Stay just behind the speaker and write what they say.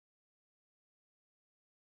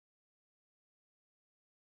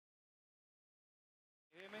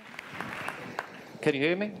Can you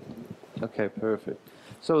hear me? Okay, perfect.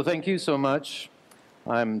 So thank you so much.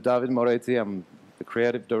 I'm David Moretti. I'm the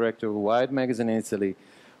creative director of Wired Magazine in Italy.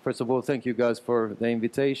 First of all, thank you guys for the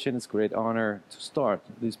invitation. It's a great honor to start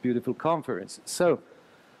this beautiful conference. So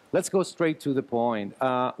let's go straight to the point.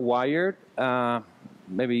 Wired,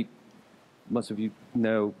 maybe most of you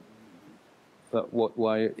know what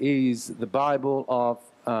Wired is, the Bible of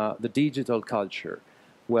the digital culture.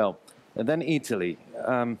 Well, and then Italy.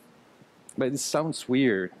 But it sounds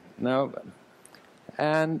weird, no?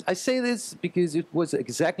 And I say this because it was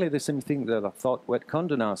exactly the same thing that I thought when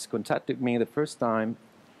Condé Nast contacted me the first time.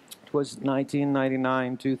 It was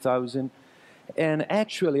 1999, 2000. And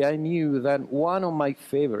actually, I knew that one of my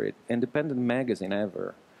favorite independent magazine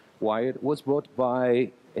ever, Wired, was bought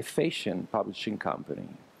by a fashion publishing company.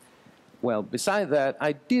 Well, beside that,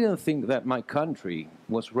 I didn't think that my country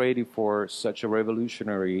was ready for such a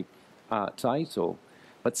revolutionary title.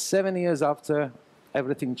 But 7 years after,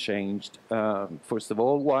 everything changed. First of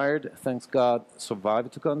all, Wired, thanks God,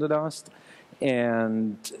 survived to Condé Nast,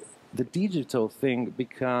 and the digital thing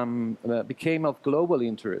became of global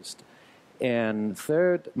interest. And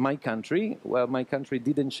third, my country. Well, my country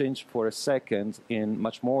didn't change for a second in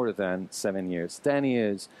much more than 7 years, 10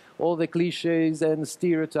 years. All the cliches and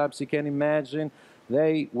stereotypes you can imagine,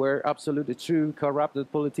 they were absolutely true.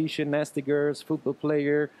 Corrupted politician, nasty girls, football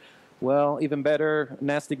player. Well, even better,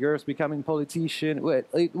 nasty girls becoming politician. Well,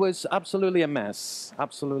 it was absolutely a mess,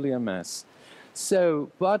 absolutely a mess. So,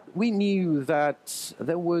 but we knew that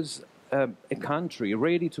there was a country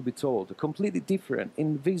ready to be told, completely different,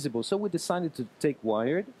 invisible. So we decided to take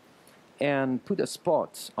Wired and put a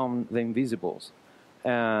spot on the invisibles,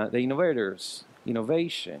 the innovators,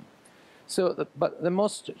 innovation. So, but the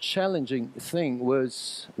most challenging thing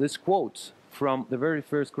was this quote from the very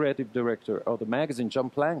first creative director of the magazine, John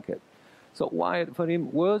Plunkett. So Wired for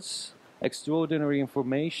him was extraordinary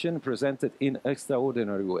information presented in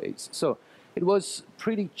extraordinary ways. So it was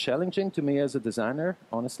pretty challenging to me as a designer,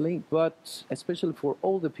 honestly, but especially for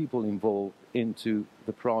all the people involved into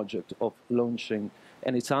the project of launching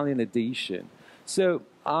an Italian edition. So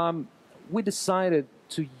we decided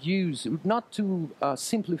to use, not to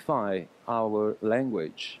simplify our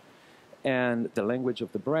language and the language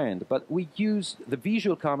of the brand, but we used the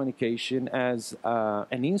visual communication as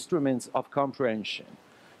an instrument of comprehension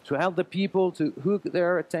to help the people to hook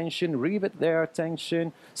their attention, rivet their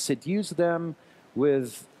attention, seduce them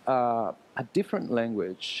with a different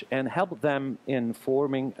language, and help them in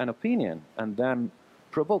forming an opinion, and then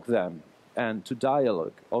provoke them and to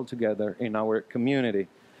dialogue all together in our community.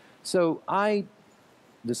 So I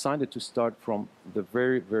decided to start from the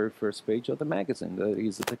very, very first page of the magazine, that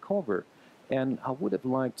is the cover. And I would have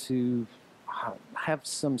liked to have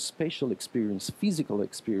some spatial experience, physical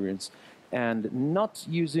experience, and not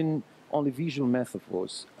using only visual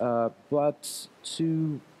metaphors, but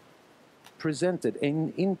to present it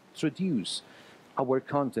and introduce our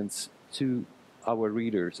contents to our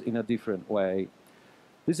readers in a different way.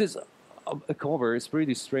 This is a cover. It's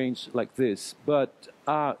pretty strange like this, but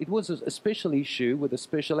it was a special issue with a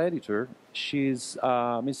special editor. She's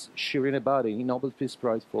Miss Shirin Ebadi, Nobel Peace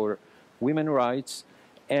Prize for Women's Rights,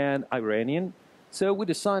 and Iranian. So we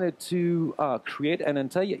decided to create an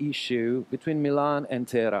entire issue between Milan and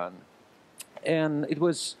Tehran. And it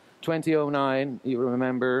was 2009, you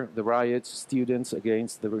remember, the riots, students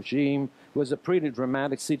against the regime. It was a pretty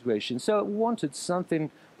dramatic situation. So I wanted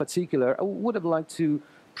something particular. I would have liked to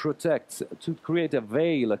protect, to create a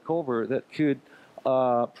veil, a cover that could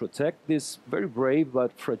protect this very brave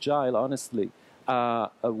but fragile, honestly, a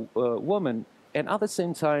woman, and at the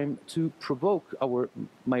same time to provoke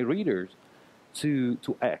my readers to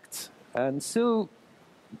act. And so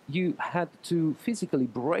you had to physically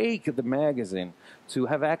break the magazine to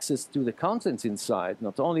have access to the contents inside,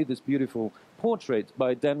 not only this beautiful portrait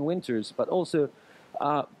by Dan Winters, but also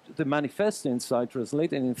the manifesto inside,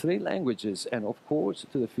 translated in 3 languages, and of course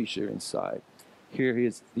to the feature inside. Here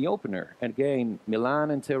is the opener, and again,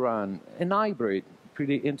 Milan and Tehran, an hybrid,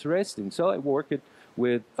 pretty interesting. So I worked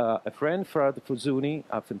with a friend, Fred Fuzuni,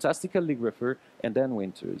 a fantastic calligrapher, and Dan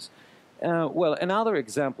Winters. Well, another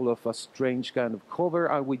example of a strange kind of cover,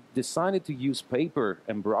 we decided to use paper,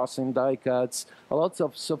 embossing, die cuts, a lot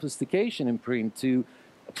of sophistication in print to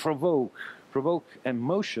provoke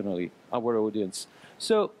emotionally our audience.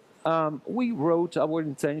 So we wrote our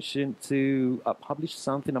intention to publish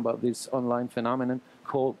something about this online phenomenon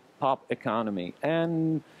called pop economy.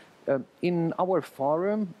 And in our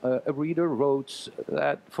forum, a reader wrote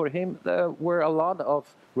that for him there were a lot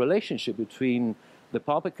of relationship between the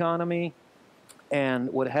pop economy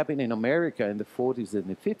and what happened in America in the 40s and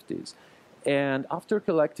the 50s. And after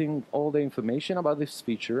collecting all the information about this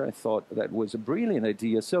feature, I thought that was a brilliant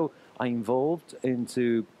idea. So I involved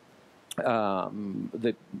into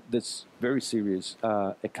this very serious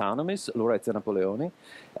economist, Loretta Napoleoni,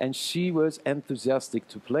 and she was enthusiastic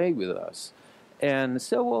to play with us. And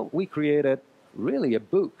so we created really a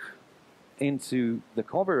book into the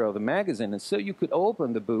cover of the magazine. And so you could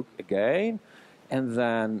open the book again, and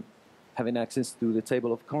then having access to the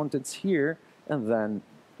table of contents here, and then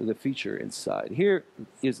to the feature inside. Here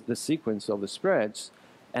is the sequence of the spreads.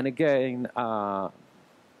 And again, a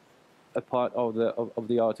part of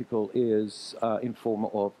the article is in form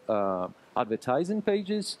of advertising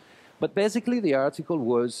pages, but basically the article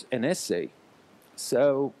was an essay.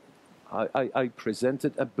 So I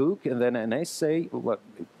presented a book and then an essay.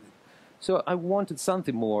 So I wanted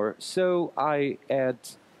something more. So I had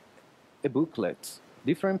a booklet,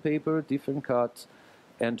 different paper, different cut,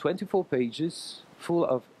 and 24 pages full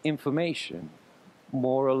of information.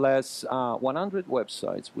 More or less 100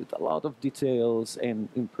 websites with a lot of details and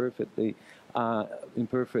in perfect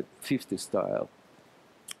 50 style.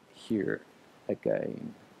 Here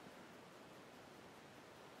again.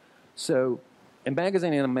 So a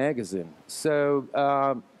magazine in a magazine.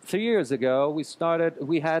 So 3 years ago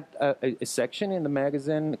we had a section in the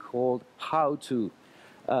magazine called How To.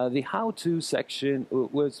 The How To section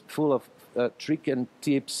was full of trick and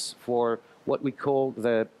tips for what we call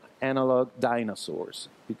the analog dinosaurs,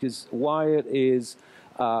 because Wired is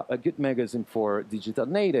a good magazine for digital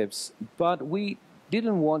natives, but we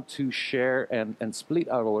didn't want to share and split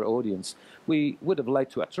our audience. We would have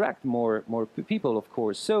liked to attract more people, of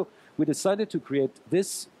course. So we decided to create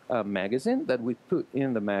this magazine that we put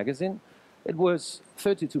in the magazine. It was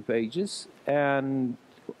 32 pages, and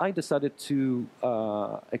I decided to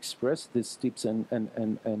express these tips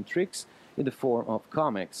and tricks in the form of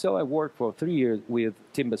comics. So I worked for 3 years with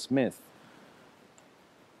Timber Smith.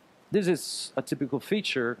 This is a typical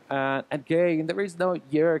feature. Again, there is no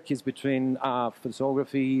hierarchies between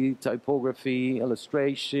photography, typography,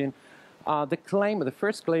 illustration. The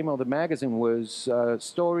first claim of the magazine was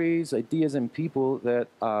stories, ideas, and people that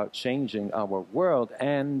are changing our world.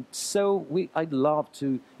 And so I'd love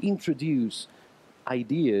to introduce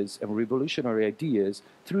ideas and revolutionary ideas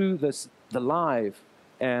through the life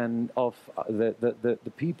and of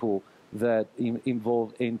the people that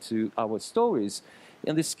involved into our stories.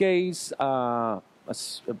 In this case, a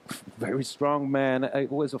very strong man.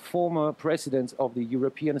 Was a former president of the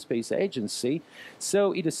European Space Agency.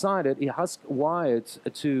 So he decided, he asked Wired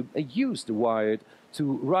to use the Wired to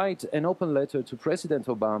write an open letter to President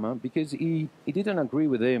Obama, because he didn't agree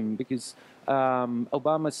with him, because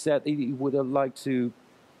Obama said he would have liked to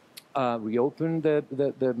reopen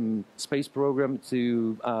the space program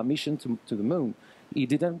to mission to the moon. He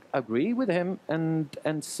didn't agree with him,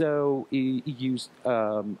 and so he used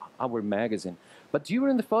our magazine. But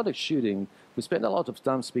during the photo shooting, we spent a lot of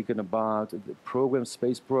time speaking about the program,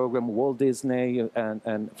 space program, Walt Disney,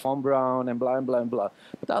 and Von Braun, and blah, and blah, and blah.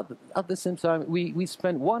 But at the same time, we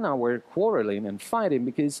spent 1 hour quarreling and fighting,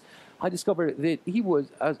 because I discovered that he was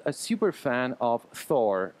a super fan of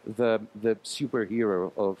Thor, the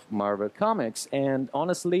superhero of Marvel Comics. And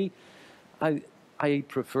honestly, I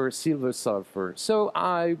prefer Silver Surfer. So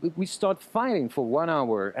we start fighting for 1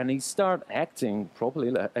 hour, and he started acting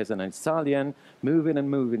properly as an Italian, moving and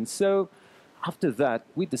moving. So after that,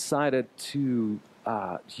 we decided to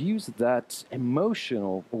use that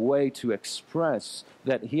emotional way to express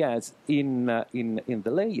that he has in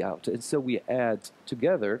the layout. And so we add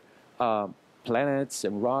together planets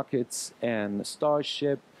and rockets and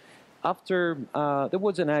starship. After there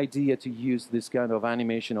was an idea to use this kind of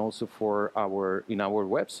animation also for in our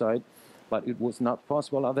website, but it was not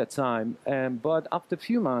possible at that time. But after a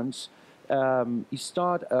few months, he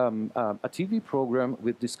started a TV program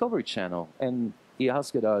with Discovery Channel, and he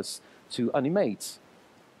asked us to animate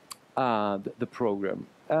the program.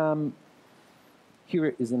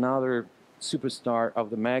 Here is another superstar of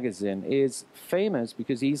the magazine. Is famous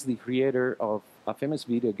because he's the creator of a famous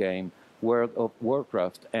video game, World of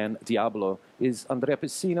Warcraft, and Diablo. Is Andrea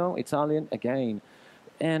Pessino, Italian again.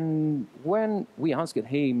 And when we asked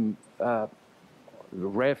him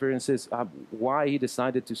references, why he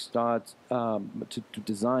decided to start to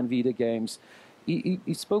design video games,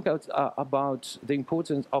 he spoke out about the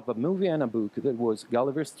importance of a movie and a book that was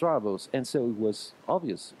Gulliver's Travels, and so it was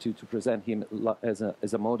obvious to present him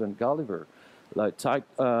as a modern Gulliver, like tied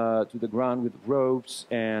to the ground with ropes,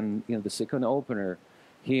 and the second opener,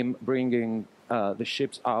 him bringing the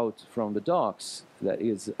ships out from the docks. That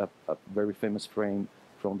is a very famous frame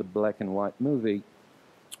from the black and white movie.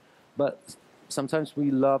 But sometimes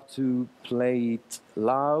we love to play it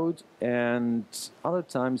loud, and other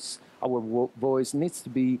times our voice needs to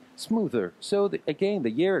be smoother. So again,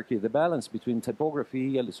 the hierarchy, the balance between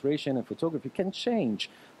typography, illustration, and photography can change.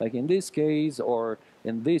 Like in this case, or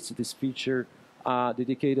in this feature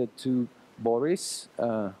dedicated to Boris.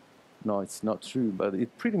 No, it's not true, but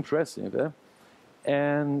it's pretty impressive.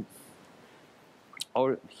 And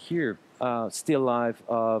or here, still life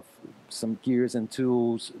of some gears and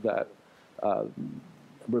tools that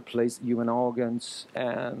replace human organs,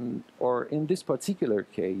 and or in this particular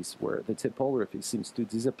case where the typography seems to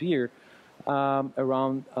disappear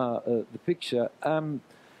around the picture.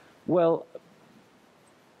 Well,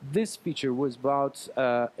 this picture was about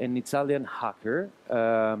an Italian hacker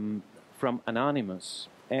from Anonymous,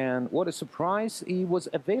 and what a surprise, he was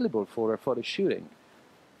available for a photo shooting.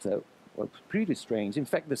 So, well, pretty strange. In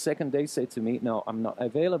fact, the second day said to me, no, I'm not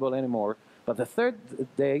available anymore. But the third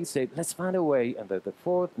day said, let's find a way. And the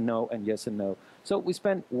fourth, no, and yes and no. So we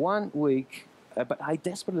spent 1 week, but I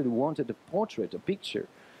desperately wanted a portrait, a picture.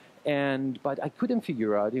 But I couldn't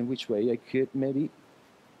figure out in which way I could maybe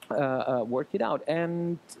work it out.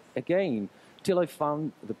 And again, till I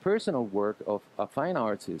found the personal work of a fine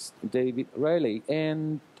artist, David Rayleigh.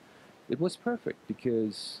 And it was perfect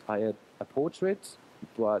because I had a portrait,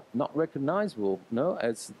 but not recognizable, no,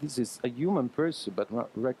 as this is a human person, but not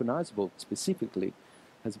recognizable specifically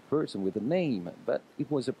as a person with a name. But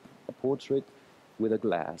it was a portrait with a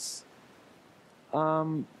glass.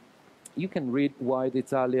 You can read White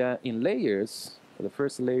Italia in layers. The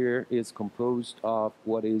first layer is composed of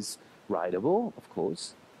what is writable, of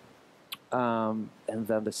course. And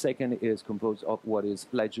then the second is composed of what is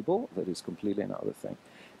legible. That is completely another thing.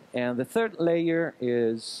 And the third layer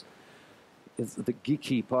is the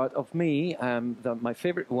geeky part of me, my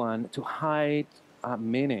favorite one, to hide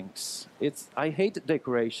meanings. I hate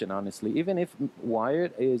decoration, honestly, even if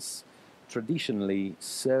Wired is traditionally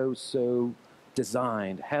so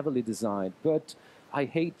designed, heavily designed, but I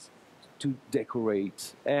hate to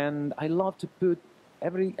decorate, and I love to put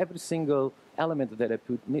every single element that I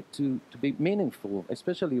put need to be meaningful,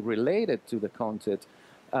 especially related to the content.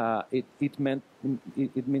 It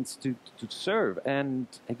means to serve. And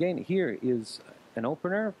again, here is an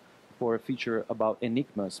opener for a feature about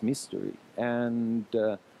enigmas, mystery. And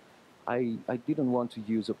I didn't want to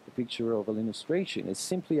use a picture of an illustration. It's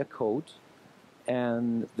simply a code,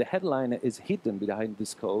 and the headline is hidden behind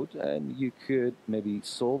this code, and you could maybe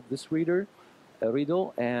solve this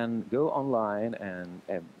riddle and go online and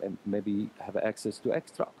maybe have access to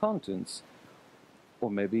extra contents, or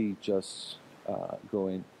maybe just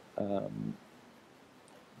going.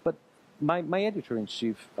 But my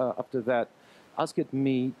editor-in-chief, after that, asked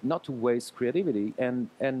me not to waste creativity, and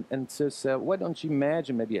says, why don't you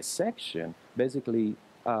imagine maybe a section basically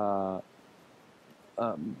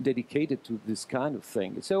dedicated to this kind of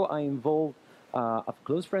thing. So I involved a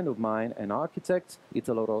close friend of mine, an architect,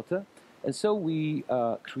 Italo Rota, and so we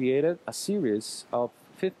created a series of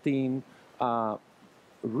 15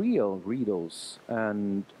 real riddles,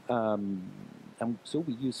 and so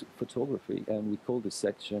we use photography, and we call this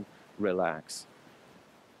section Relax.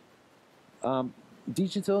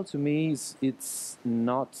 Digital, to me, it's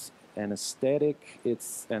not an aesthetic,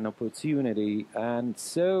 it's an opportunity. And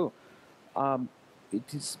so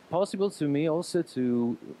it is possible to me also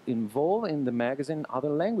to involve in the magazine other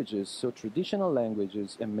languages, so traditional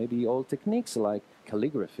languages, and maybe all techniques like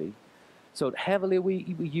calligraphy. So heavily we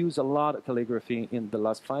use a lot of calligraphy in the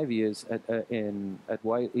last 5 years at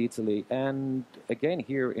White Italy. And again,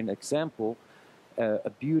 here in example, a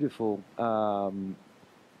beautiful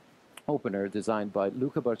opener designed by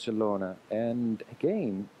Luca Barcellona. And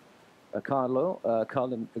again, Carlo,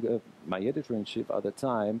 my editor-in-chief at the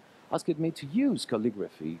time, asked me to use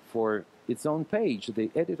calligraphy for its own page, the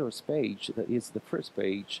editor's page, that is the first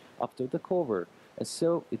page after the cover. And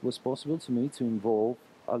so it was possible to me to involve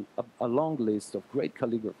a long list of great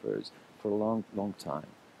calligraphers for a long time.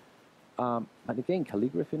 And again,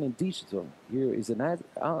 calligraphy and digital. Here is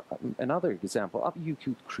another example. You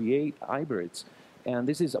could create hybrids. And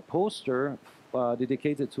this is a poster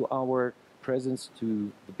dedicated to our presence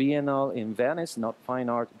to the Biennale in Venice, not fine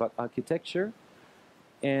art, but architecture.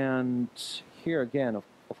 And here again,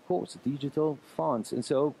 of course, digital fonts. And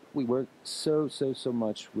so we work so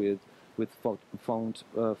much with font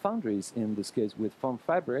foundries, in this case with font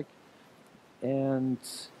fabric. And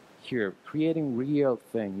here, creating real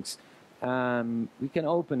things. We can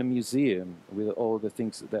open a museum with all the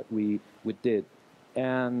things that we did.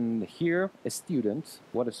 And here, a student,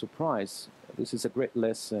 what a surprise. This is a great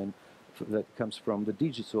lesson that comes from the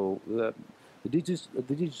digital The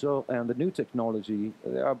digital and the new technology,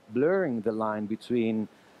 they are blurring the line between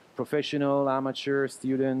professional, amateur,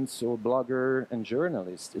 students, or blogger and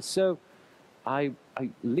journalists. So I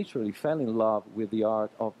literally fell in love with the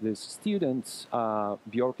art of this student,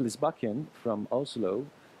 Björk Lisbakken from Oslo,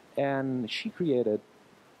 and she created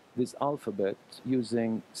this alphabet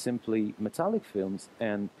using simply metallic films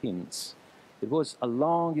and pins. It was a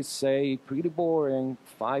long essay, pretty boring,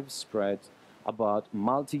 5 spread about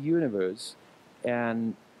multi-universe,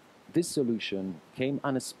 and this solution came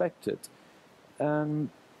unexpected. And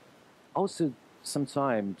also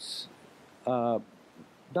sometimes,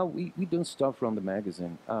 now we don't start from the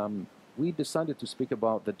magazine. We decided to speak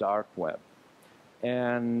about the dark web.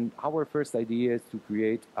 And our first idea is to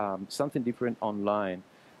create something different online,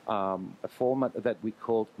 a format that we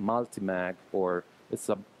called multimag, or it's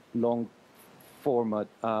a long format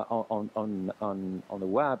on the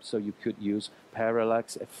web, so you could use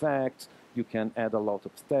parallax effect, you can add a lot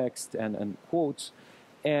of text and quotes.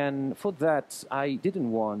 And for that, I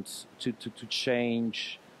didn't want to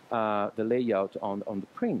change the layout on the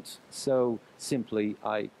print. So simply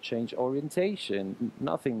I changed orientation,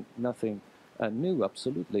 nothing new,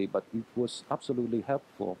 absolutely, but it was absolutely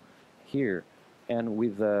helpful here. And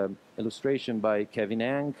with illustration by Kevin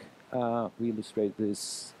Ang, we illustrate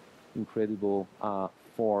this incredible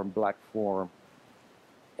form, black form.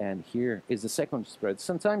 And here is the second spread.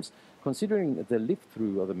 Sometimes, considering the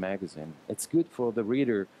live-through of the magazine, it's good for the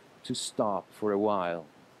reader to stop for a while,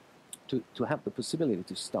 to have the possibility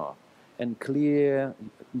to stop and clear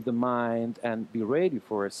the mind and be ready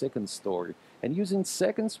for a second story. And using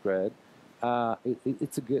second spread,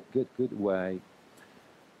 it's a good way.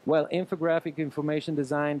 Well, infographic, information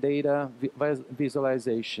design, data,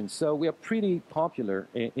 visualization. So we are pretty popular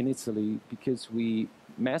in Italy because we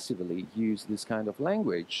massively use this kind of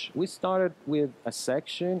language. We started with a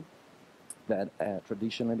section that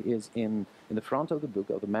traditionally is in the front of the book,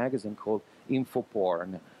 of the magazine, called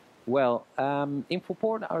Infoporn. Well,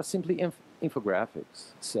 Infoporn are simply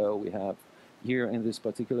infographics. So we have here in this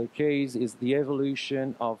particular case is the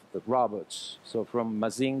evolution of the robots. So from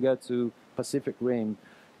Mazinga to Pacific Rim,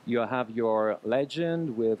 you have your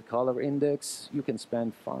legend with color index. You can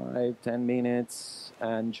spend 5-10 minutes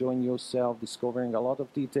and join yourself discovering a lot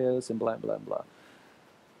of details and blah, blah, blah.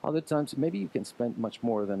 Other times, maybe you can spend much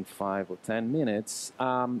more than 5 or 10 minutes.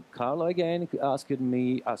 Carlo again asked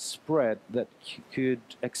me a spread that could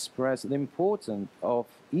express the importance of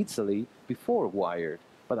Italy before Wired.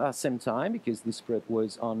 But at the same time, because this spread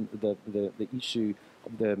was on the issue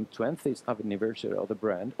of the 20th anniversary of the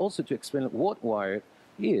brand, also to explain what Wired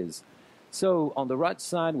is. So on the right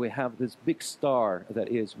side, we have this big star that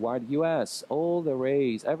is Wired US. All the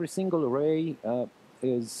arrays, every single array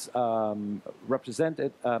is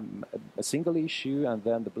represented a single issue, and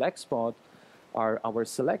then the black spot are our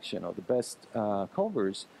selection of the best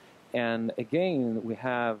covers. And again, we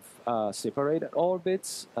have separated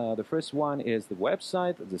orbits. The first one is the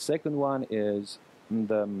website. The second one is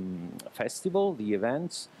the festival, the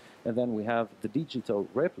events. And then we have the digital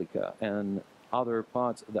replica, and other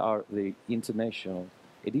parts that are the international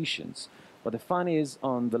editions. But the fun is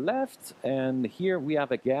on the left, and here we have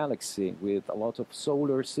a galaxy with a lot of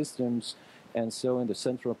solar systems. And so in the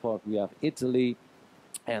central part, we have Italy,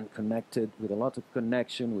 and connected with a lot of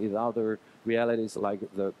connection with other realities like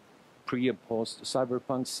the pre and post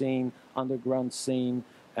cyberpunk scene, underground scene,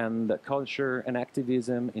 and the culture and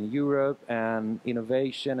activism in Europe, and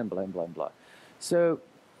innovation, and blah, blah, blah. So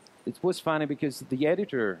it was funny because the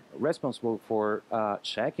editor responsible for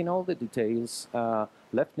checking all the details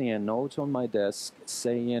left me a note on my desk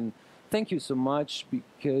saying, "Thank you so much,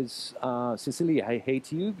 because Cecilia, I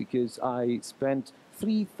hate you because I spent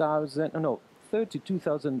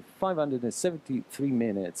 32,573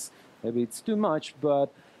 minutes. Maybe it's too much,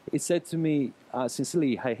 but it said to me,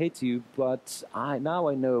 Cecilia, I hate you, but now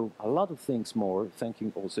I know a lot of things more,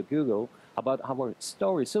 thanking also Google, about our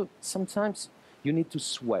story." So sometimes you need to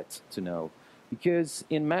sweat to know, because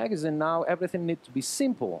in magazine now everything needs to be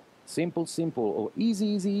simple, or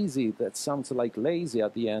easy. That sounds like lazy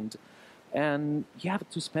at the end, and you have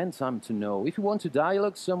to spend time to know. If you want to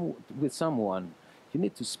dialogue with someone, you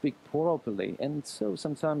need to speak properly, and so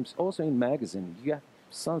sometimes also in magazine you have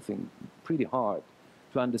something pretty hard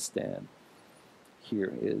to understand.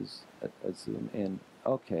 Here is a zoom in.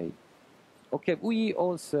 Okay, we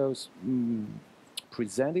also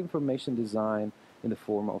present information design in the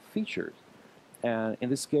form of features. And in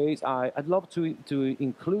this case, I'd love to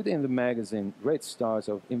include in the magazine great stars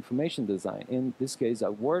of information design. In this case, I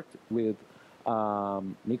worked with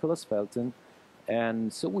Nicholas Felton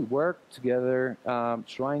And so we worked together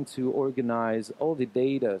trying to organize all the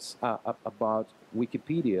data about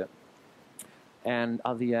Wikipedia. And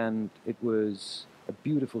at the end, it was a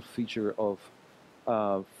beautiful feature of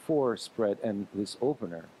 4 spread and this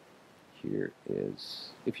opener. Here is,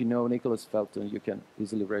 if you know Nicholas Felton, you can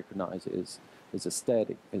easily recognize his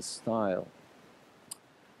aesthetic, his style.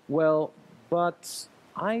 Well, but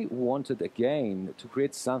I wanted again to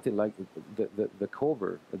create something like the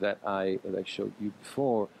cover that I showed you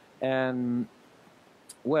before. And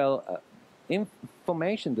well,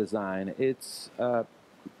 information design, it's a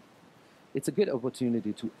good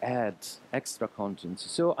opportunity to add extra content.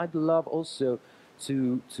 So I'd love also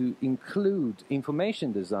to include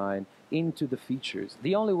information design into the features.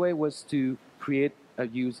 The only way was to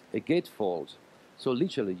use a gatefold. So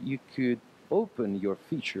literally, you could open your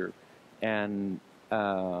feature and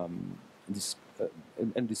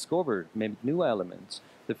discover maybe new elements.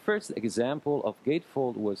 The first example of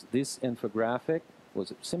gatefold was this infographic.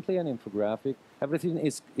 Was simply an infographic. Everything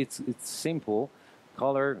it's simple.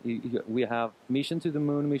 Color, we have mission to the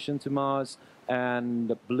moon, mission to Mars,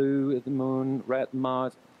 and blue at the moon, red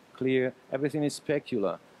Mars, clear. Everything is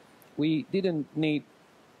specular. We didn't need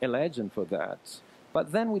a legend for that.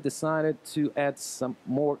 But then we decided to add some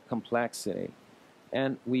more complexity,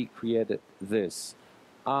 and we created this.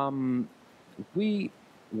 We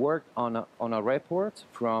worked on a report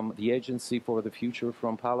from the Agency for the Future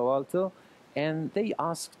from Palo Alto, and they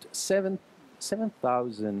asked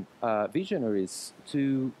 7,000 visionaries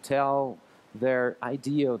to tell their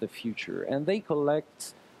idea of the future, and they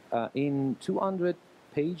collect in 200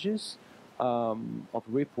 pages of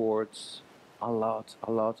reports a lot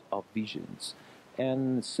of visions.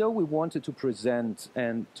 And so we wanted to present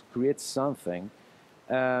and to create something,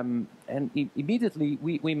 and immediately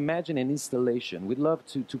we imagine an installation. We'd love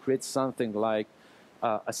to create something like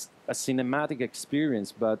a cinematic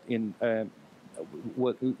experience, but in an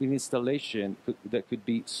installation that could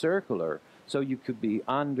be circular. So you could be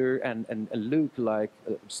under and look like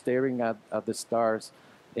staring at the stars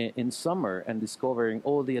in summer and discovering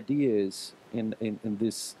all the ideas in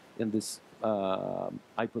this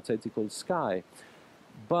hypothetical sky.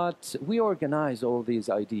 But we organize all these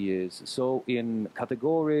ideas. So in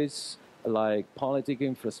categories like politics,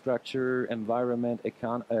 infrastructure, environment,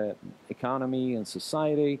 economy, and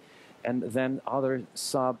society, and then other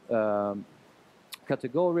sub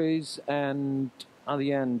categories, and at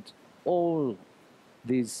the end, all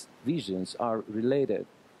these visions are related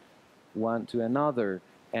one to another,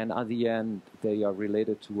 and at the end, they are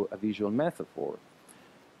related to a visual metaphor.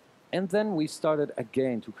 And then we started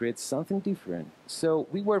again to create something different. So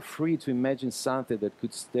we were free to imagine something that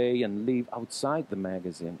could stay and live outside the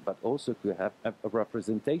magazine, but also could have a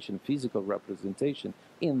representation, physical representation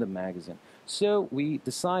in the magazine. So we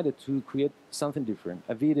decided to create something different,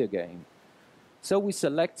 a video game. So we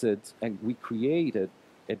selected and we created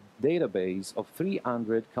a database of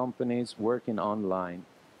 300 companies working online,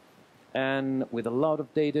 and with a lot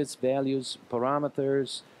of data, values,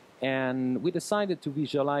 parameters, and we decided to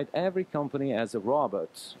visualize every company as a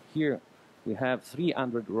robot. Here we have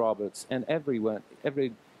 300 robots, and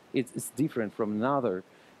it's different from another.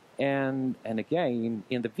 And again,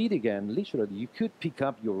 in the video game, literally, you could pick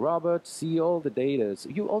up your robot, see all the data. So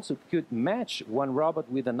you also could match one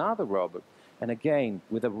robot with another robot. And again,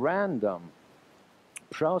 with a random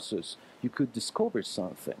process, you could discover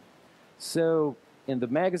something. So in the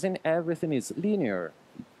magazine, everything is linear,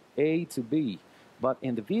 A to B. But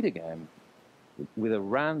in the video game, with a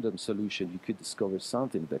random solution, you could discover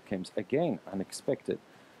something that came, again, unexpected.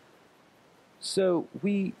 So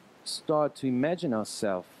we start to imagine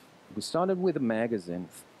ourselves. We started with a magazine,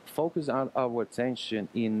 focused our attention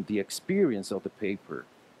in the experience of the paper.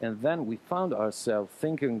 And then we found ourselves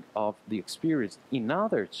thinking of the experience in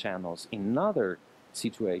other channels, in other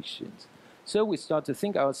situations. So we start to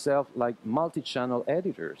think ourselves like multi-channel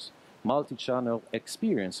editors. Multi-channel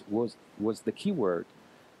experience was the keyword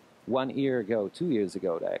 1 year ago, 2 years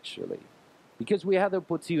ago, actually. Because we had the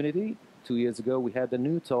opportunity, 2 years ago, we had the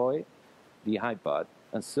new toy, the iPod,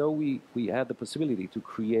 and so we had the possibility to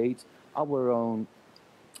create our own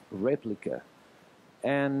replica.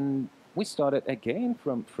 And we started again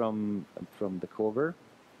from the cover,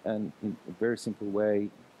 and in a very simple way,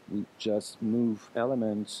 we just move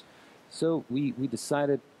elements. So we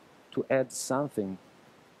decided to add something.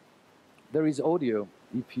 There is audio,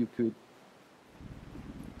 if you could.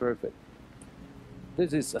 Perfect.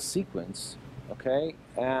 This is a sequence, okay,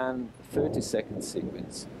 and 30-second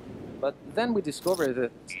sequence. But then we discovered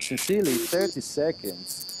that sincerely 30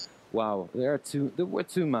 seconds, wow, there were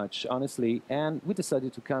too much, honestly, and we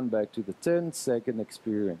decided to come back to the 10-second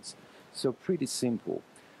experience. So pretty simple.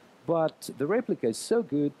 But the replica is so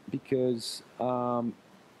good because,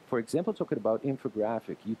 for example, talking about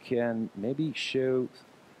infographic, you can maybe show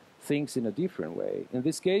things in a different way. In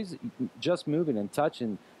this case, just moving and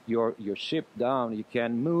touching your ship down, you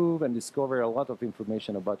can move and discover a lot of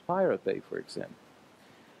information about Pirate Bay, for example.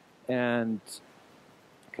 And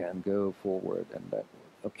can go forward and backward.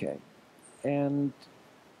 Okay. And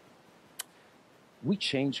we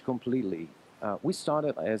changed completely. We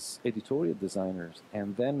started as editorial designers,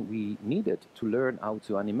 and then we needed to learn how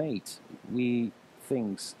to animate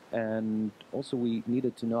things, and also we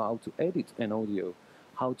needed to know how to edit an audio,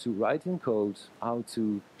 how to write in code, how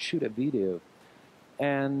to shoot a video.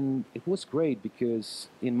 And it was great because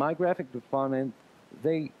in my graphic department,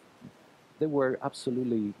 they were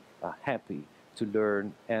absolutely happy to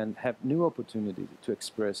learn and have new opportunities to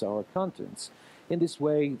express our contents. In this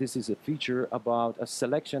way, this is a feature about a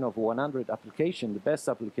selection of 100 applications, the best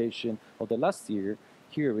application of the last year.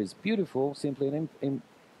 Here is beautiful, simply an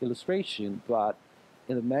illustration, but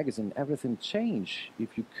in the magazine, everything changed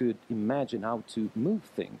if you could imagine how to move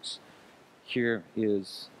things. Here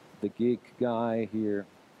is the gig guy here,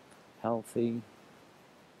 healthy,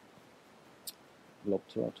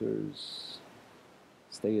 Globetrotters,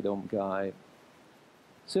 stay-at-home guy.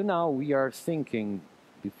 So now we are thinking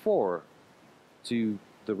before to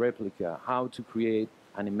the replica, how to create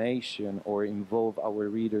animation or involve our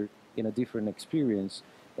reader in a different experience.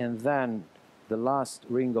 And then the last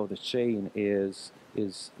ring of the chain is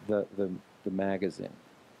the magazine.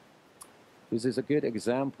 This is a good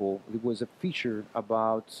example. It was a feature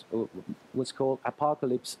about what's called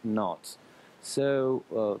Apocalypse Not.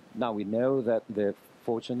 So now we know that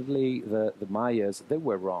fortunately the Mayas, they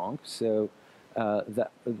were wrong. So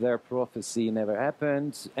that their prophecy never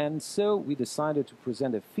happened, and so we decided to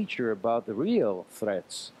present a feature about the real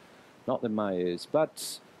threats, not the Mayas,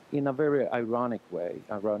 but in a very ironical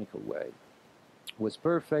way. It was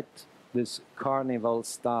perfect. This carnival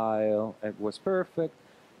style, it was perfect,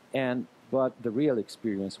 but the real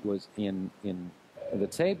experience was in the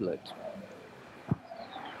tablet.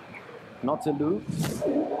 Not a loop,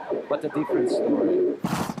 but a different story.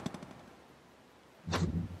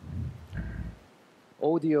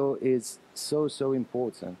 Audio is so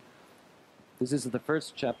important. This is the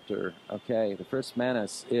first chapter, okay? The first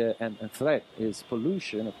menace and threat is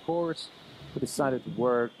pollution, of course. We decided to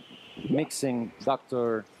work mixing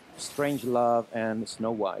Dr. Strangelove and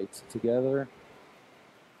Snow White together.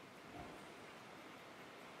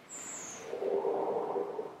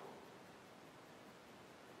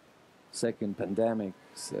 Second pandemic,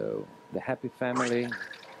 so the happy family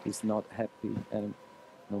is not happy and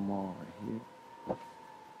no more here.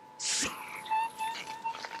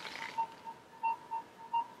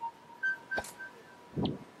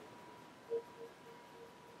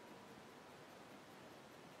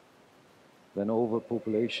 Then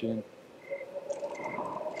overpopulation,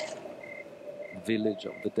 village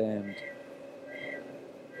of the damned.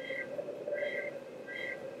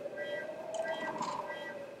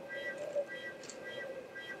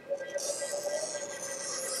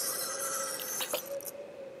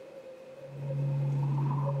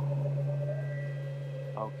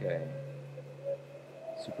 Okay,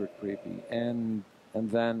 super creepy, and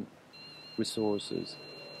then resources.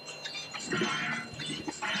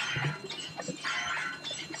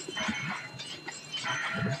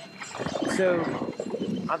 So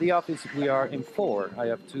at the office we are in 4. I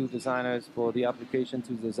have 2 designers for the application,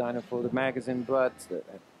 2 designers for the magazine, but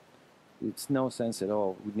it's no sense at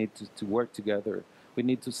all. We need to work together. We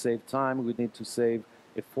need to save time. We need to save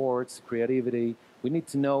efforts, creativity. We need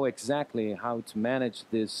to know exactly how to manage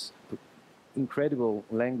this incredible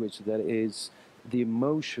language that is the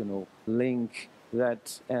emotional link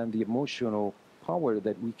and the emotional power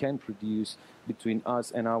that we can produce between us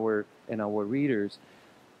and our readers.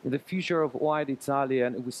 In the future of Wide Italia,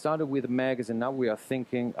 we started with a magazine. Now we are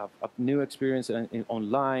thinking of new experience in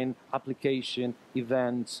online, application,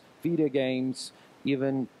 events, video games,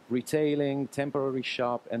 even retailing, temporary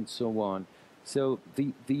shop, and so on. So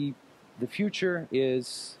the future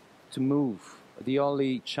is to move. The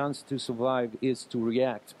only chance to survive is to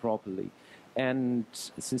react properly. And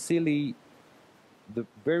sincerely, the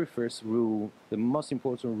very first rule, the most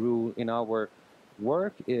important rule in our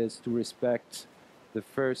work is to respect the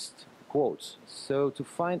first quotes. So to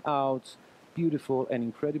find out beautiful and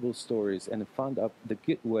incredible stories and find out the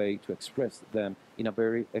good way to express them in a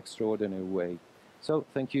very extraordinary way. So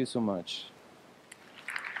thank you so much.